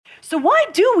So why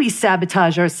do we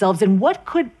sabotage ourselves, and what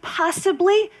could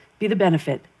possibly be the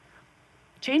benefit?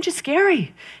 Change is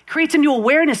scary, creates a new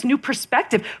awareness, new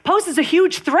perspective, poses a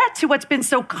huge threat to what's been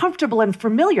so comfortable and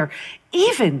familiar,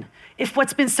 even if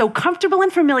what's been so comfortable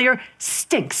and familiar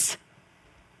stinks.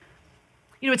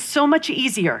 You know, it's so much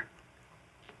easier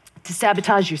to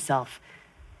sabotage yourself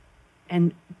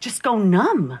and just go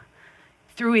numb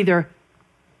through either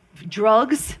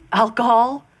drugs,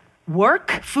 alcohol,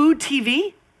 work, food,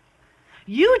 TV.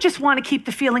 You just want to keep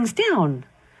the feelings down,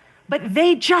 but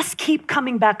they just keep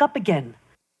coming back up again.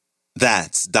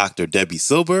 That's Dr. Debi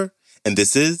Silber, and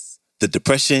this is the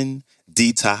Depression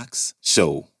Detox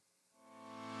Show.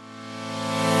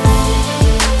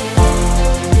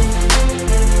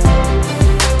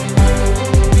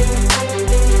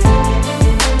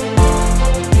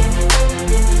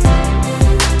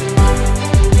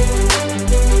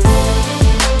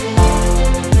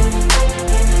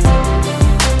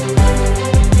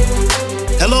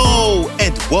 Hello,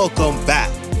 and welcome back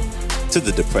to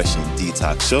the Depression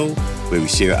Detox Show, where we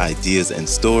share ideas and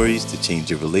stories to change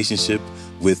your relationship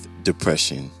with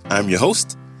depression. I'm your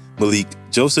host, Malik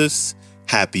Josephs.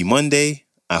 Happy Monday.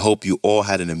 I hope you all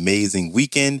had an amazing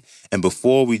weekend. And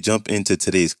before we jump into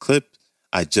today's clip,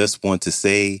 I just want to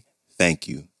say thank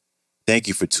you. Thank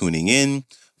you for tuning in,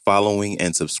 following,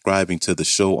 and subscribing to the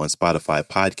show on Spotify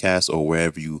podcasts or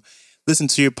wherever you listen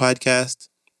to your podcast.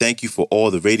 Thank you for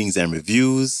all the ratings and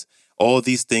reviews. All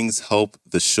these things help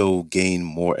the show gain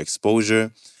more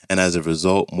exposure, and as a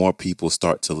result, more people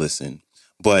start to listen.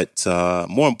 But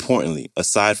more importantly,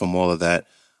 aside from all of that,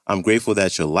 I'm grateful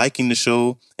that you're liking the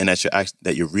show and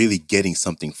that you're really getting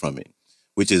something from it,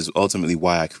 which is ultimately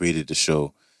why I created the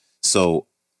show. So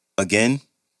again,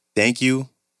 thank you,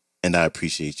 and I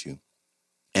appreciate you.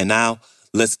 And now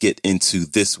let's get into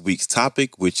this week's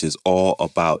topic, which is all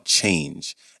about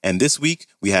change. And this week,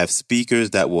 we have speakers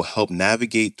that will help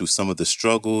navigate through some of the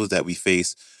struggles that we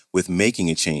face with making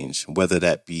a change, whether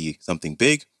that be something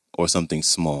big or something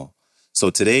small. So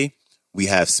today, we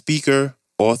have speaker,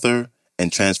 author,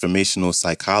 and transformational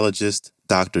psychologist,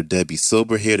 Dr. Debi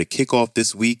Silber, here to kick off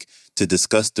this week to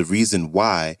discuss the reason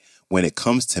why, when it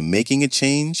comes to making a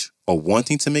change or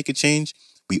wanting to make a change,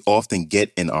 we often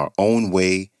get in our own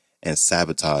way and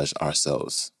sabotage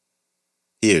ourselves.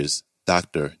 Here's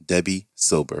Dr. Debi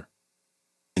Silber.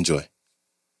 Enjoy.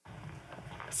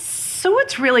 So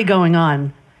what's really going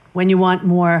on when you want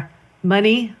more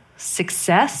money,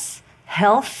 success,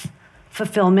 health,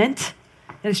 fulfillment,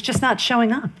 and it's just not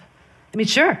showing up? I mean,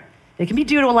 sure, it can be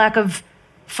due to a lack of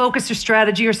focus or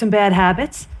strategy or some bad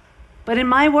habits. But in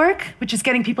my work, which is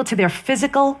getting people to their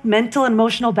physical, mental, and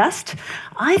emotional best,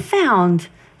 I found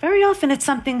very often it's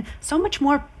something so much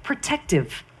more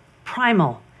protective,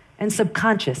 primal, and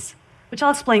subconscious, which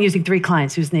I'll explain using 3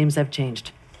 clients whose names I've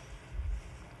changed.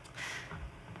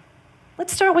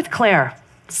 Let's start with Claire,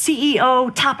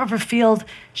 CEO, top of her field.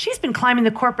 She's been climbing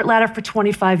the corporate ladder for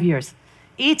 25 years.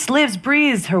 Eats, lives,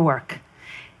 breathes her work.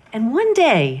 And one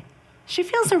day, she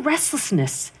feels a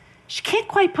restlessness. She can't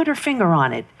quite put her finger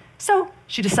on it. So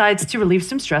she decides to relieve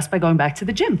some stress by going back to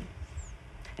the gym.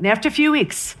 And after a few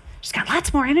weeks, she's got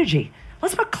lots more energy,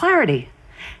 lots more clarity.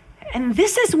 And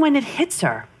this is when it hits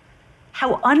her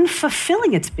how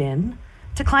unfulfilling it's been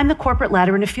to climb the corporate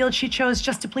ladder in a field she chose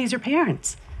just to please her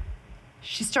parents.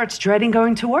 She starts dreading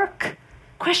going to work.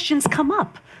 Questions come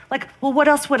up, like, well, what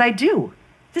else would I do?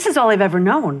 This is all I've ever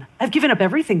known. I've given up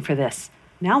everything for this.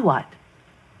 Now what?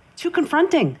 Too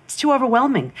confronting. It's too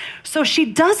overwhelming. So she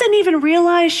doesn't even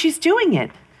realize she's doing it,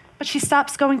 but she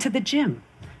stops going to the gym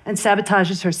and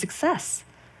sabotages her success.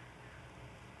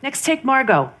 Next, take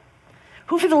Margot,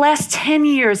 who for the last 10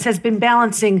 years has been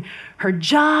balancing her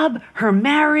job, her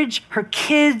marriage, her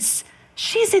kids.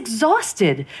 She's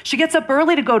exhausted. She gets up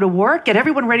early to go to work, get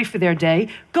everyone ready for their day,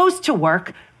 goes to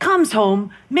work, comes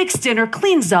home, makes dinner,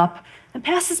 cleans up, and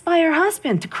passes by her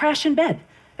husband to crash in bed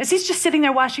as he's just sitting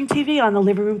there watching TV on the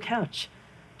living room couch.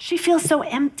 She feels so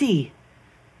empty,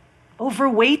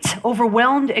 overweight,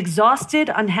 overwhelmed, exhausted,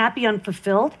 unhappy,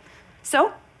 unfulfilled.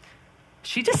 So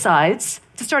she decides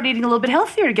to start eating a little bit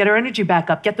healthier to get her energy back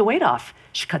up, get the weight off.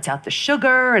 She cuts out the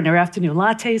sugar and her afternoon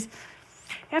lattes.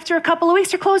 After a couple of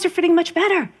weeks, her clothes are fitting much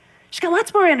better. She's got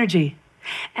lots more energy.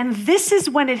 And this is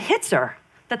when it hits her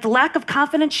that the lack of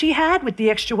confidence she had with the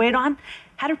extra weight on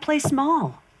had her play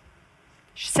small.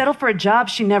 She settled for a job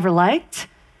she never liked.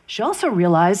 She also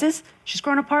realizes she's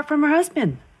grown apart from her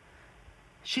husband.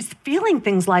 She's feeling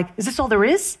things like, is this all there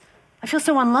is? I feel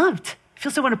so unloved. I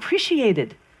feel so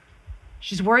unappreciated.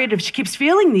 She's worried if she keeps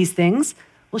feeling these things,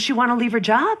 will she want to leave her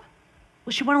job?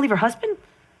 Will she want to leave her husband?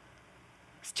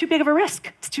 It's too big of a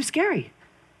risk. It's too scary.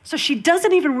 So she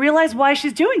doesn't even realize why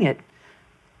she's doing it.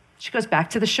 She goes back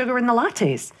to the sugar in the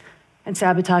lattes and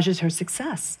sabotages her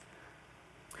success.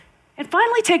 And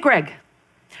finally, take Greg,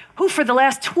 who for the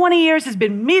last 20 years has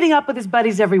been meeting up with his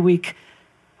buddies every week,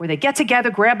 where they get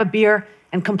together, grab a beer,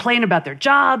 and complain about their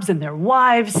jobs and their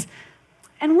wives.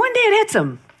 And one day it hits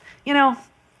him.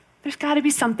 There's got to be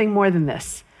something more than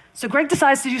this. So Greg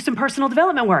decides to do some personal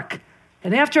development work.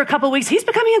 And after a couple of weeks, he's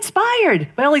becoming inspired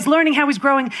by all he's learning, how he's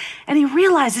growing. And he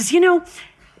realizes,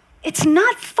 it's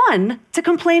not fun to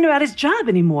complain about his job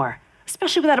anymore,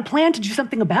 especially without a plan to do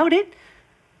something about it.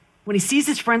 When he sees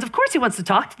his friends, of course he wants to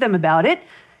talk to them about it.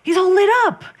 He's all lit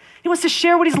up. He wants to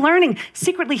share what he's learning.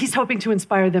 Secretly, he's hoping to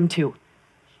inspire them too.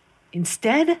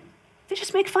 Instead, they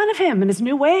just make fun of him and his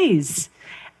new ways.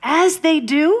 As they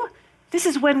do, this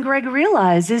is when Greg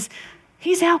realizes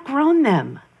he's outgrown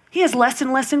them. He has less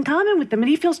and less in common with them, and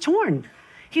he feels torn.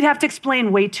 He'd have to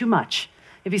explain way too much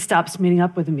if he stops meeting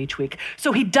up with them each week.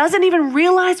 So he doesn't even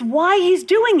realize why he's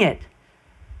doing it.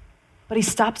 But he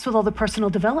stops with all the personal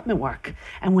development work.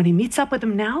 And when he meets up with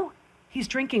them now, he's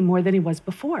drinking more than he was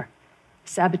before,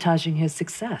 sabotaging his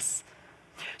success.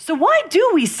 So why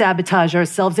do we sabotage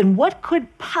ourselves, and what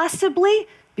could possibly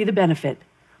be the benefit?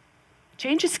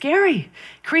 Change is scary,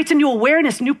 creates a new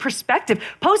awareness, new perspective,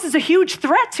 poses a huge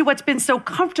threat to what's been so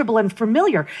comfortable and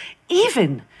familiar,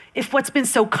 even if what's been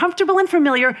so comfortable and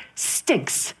familiar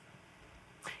stinks.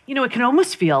 It can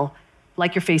almost feel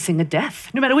like you're facing a death,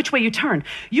 no matter which way you turn.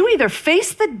 You either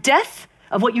face the death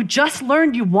of what you just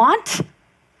learned you want,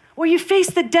 or you face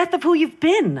the death of who you've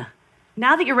been,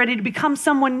 now that you're ready to become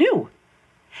someone new.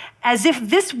 As if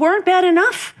this weren't bad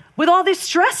enough, with all this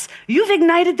stress, you've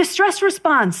ignited the stress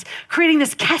response, creating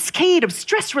this cascade of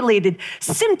stress-related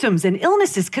symptoms and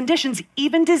illnesses, conditions,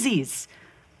 even disease.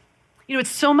 It's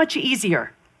so much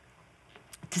easier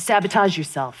to sabotage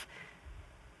yourself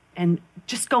and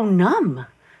just go numb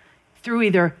through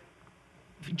either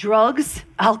drugs,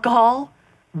 alcohol,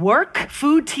 work,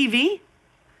 food, TV.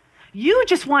 You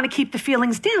just want to keep the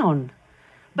feelings down,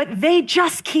 but they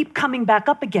just keep coming back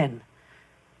up again.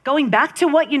 Going back to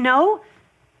what you know,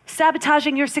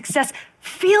 sabotaging your success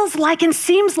feels like and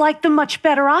seems like the much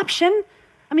better option.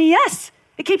 Yes,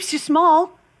 it keeps you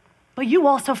small, but you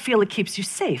also feel it keeps you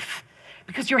safe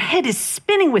because your head is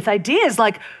spinning with ideas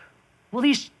like, will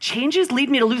these changes lead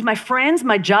me to lose my friends,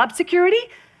 my job security?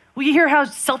 Will you hear how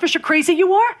selfish or crazy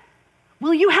you are?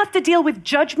 Will you have to deal with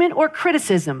judgment or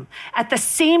criticism at the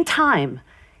same time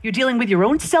you're dealing with your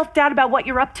own self-doubt about what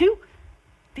you're up to?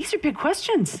 These are big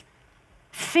questions.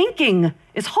 Thinking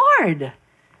is hard.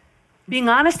 Being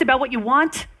honest about what you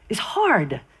want is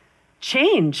hard.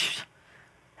 Change,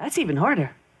 that's even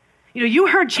harder. You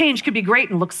heard change could be great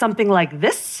and look something like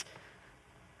this,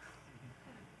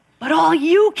 but all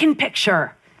you can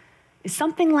picture is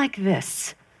something like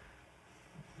this.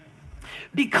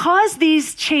 Because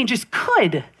these changes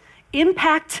could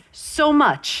impact so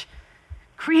much,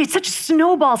 create such a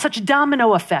snowball, such a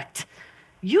domino effect,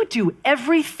 you do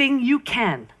everything you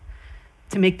can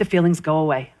to make the feelings go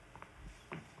away.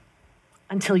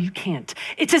 Until you can't.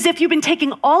 It's as if you've been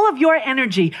taking all of your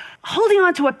energy, holding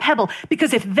onto a pebble,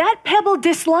 because if that pebble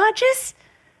dislodges,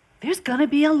 there's gonna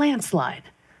be a landslide.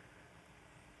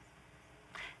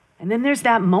 And then there's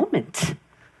that moment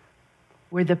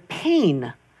where the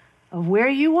pain of where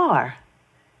you are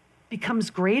becomes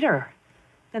greater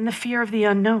than the fear of the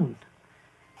unknown.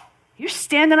 You're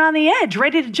standing on the edge,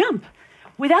 ready to jump,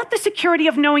 without the security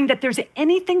of knowing that there's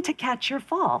anything to catch your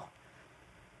fall.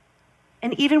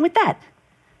 And even with that,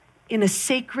 in a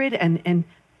sacred and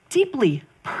deeply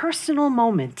personal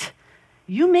moment,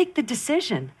 you make the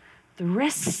decision. The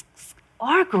risks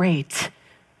are great,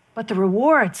 but the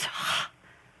rewards,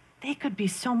 they could be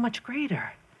so much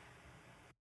greater.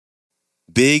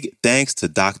 Big thanks to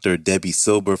Dr. Debi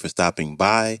Silber for stopping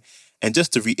by. And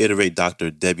just to reiterate Dr.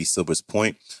 Debi Silber's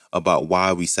point about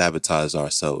why we sabotage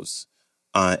ourselves.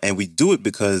 And we do it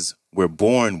because we're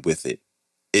born with it.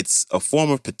 It's a form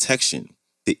of protection.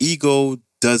 The ego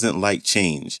doesn't like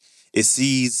change. It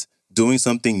sees doing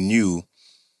something new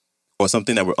or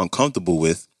something that we're uncomfortable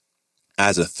with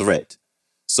as a threat.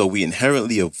 So we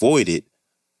inherently avoid it,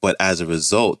 but as a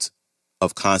result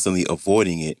of constantly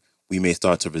avoiding it, we may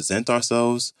start to resent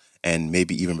ourselves and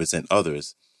maybe even resent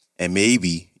others, and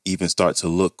maybe even start to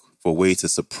look for ways to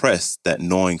suppress that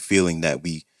gnawing feeling that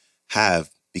we have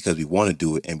because we want to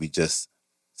do it and we just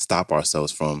stop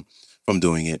ourselves from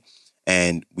doing it.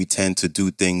 And we tend to do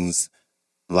things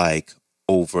like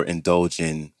overindulge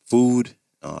in food,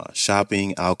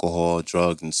 shopping, alcohol,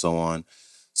 drugs, and so on.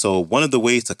 So one of the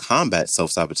ways to combat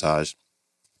self-sabotage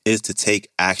is to take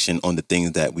action on the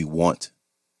things that we want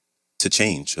to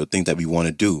change or things that we want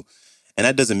to do. And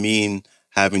that doesn't mean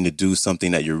having to do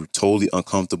something that you're totally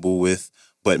uncomfortable with,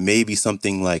 but maybe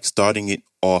something like starting it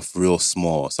off real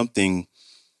small, something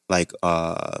like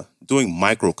doing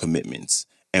micro commitments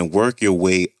and work your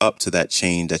way up to that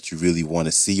change that you really want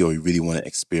to see or you really want to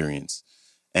experience.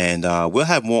 And we'll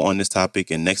have more on this topic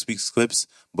in next week's clips.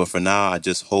 But for now, I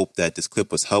just hope that this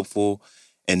clip was helpful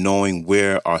in knowing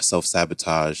where our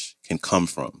self-sabotage can come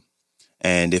from.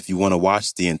 And if you want to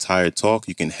watch the entire talk,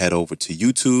 you can head over to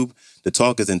YouTube. The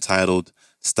talk is entitled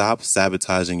Stop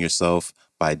Sabotaging Yourself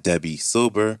by Debi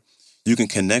Silber. You can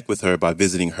connect with her by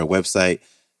visiting her website,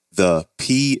 the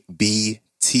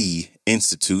PBT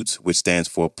Institute, which stands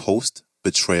for Post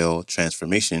Betrayal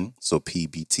Transformation. So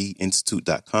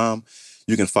pbtinstitute.com.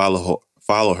 You can follow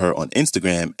her on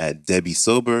Instagram at Debi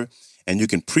Silber, and you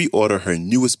can pre-order her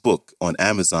newest book on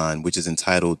Amazon, which is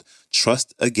entitled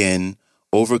Trust Again,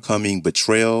 Overcoming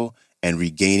Betrayal and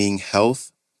Regaining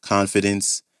Health,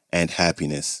 Confidence, and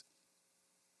Happiness.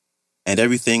 And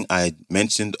everything I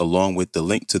mentioned along with the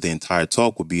link to the entire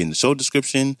talk will be in the show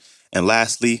description. And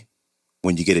lastly,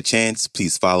 when you get a chance,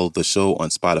 please follow the show on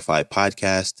Spotify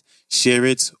Podcast, share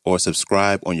it, or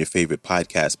subscribe on your favorite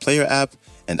podcast player app.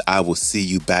 And I will see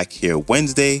you back here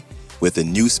Wednesday with a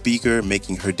new speaker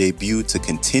making her debut to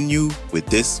continue with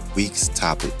this week's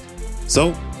topic.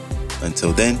 So,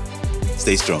 until then,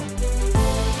 stay strong.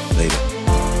 Later.